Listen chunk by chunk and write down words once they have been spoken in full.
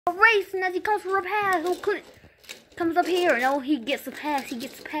a race, and as he comes for a pass, comes up here, and oh, he gets a pass. He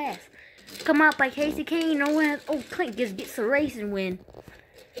gets a pass. Come out by Casey Kane. Oh, Clint just gets a race and win.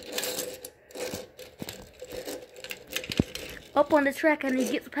 Up on the track, and he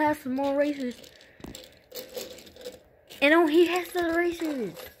gets past some more races. And oh, he has the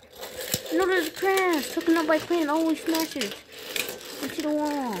races. Look at the crash. Taken up by Clint. Oh, he smashes into the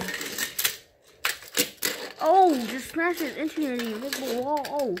wall. Oh, just smashes into the invisible wall.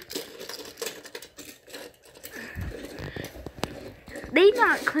 Oh. They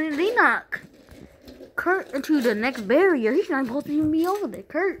knock Kurt into the next barrier. He's not supposed to even be over there.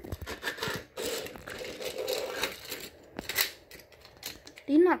 Kurt.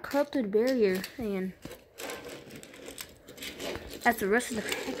 They knock Kurt through the barrier, and as the rest of the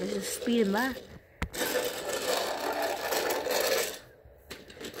pack is just speeding by.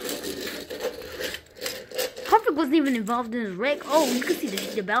 Harvick wasn't even involved in his wreck. Oh, you can see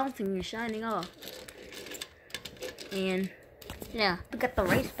the bouncing and shining off. And yeah, we got the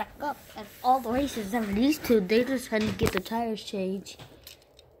race back up. And all the races except these two, they just had to get the tires changed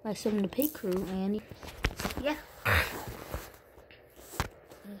by some of the pit crew. And yeah,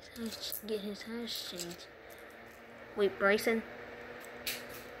 get his tires changed. Wait, Bryson?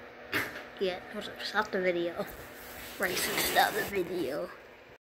 Yeah, stop the video. Bryson, stop the video.